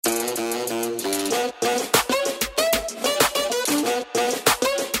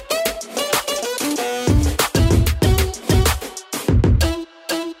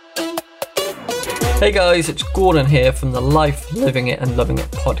Hey guys, it's Gordon here from the Life, Living It and Loving It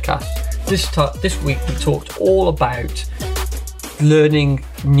podcast. This week we talked all about learning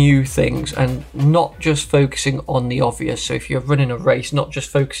new things and not just focusing on the obvious. So if you're running a race, not just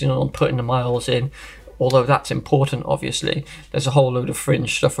focusing on putting the miles in, although that's important, obviously. There's a whole load of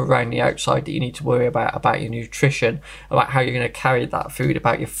fringe stuff around the outside that you need to worry about your nutrition, about how you're going to carry that food,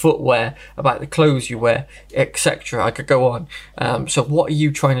 about your footwear, about the clothes you wear, etc. I could go on. So what are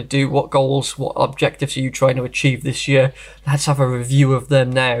you trying to do? What goals, what objectives are you trying to achieve this year? Let's have a review of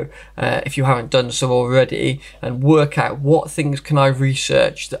them now, if you haven't done so already, and work out what things can I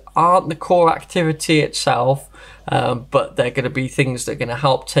research that aren't the core activity itself, but they're going to be things that are going to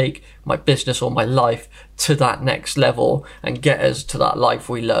help take my business or my life to that next level and get us to that life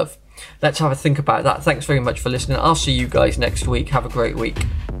we love. Let's have a think about that. Thanks very much for listening. I'll see you guys next week. Have a great week.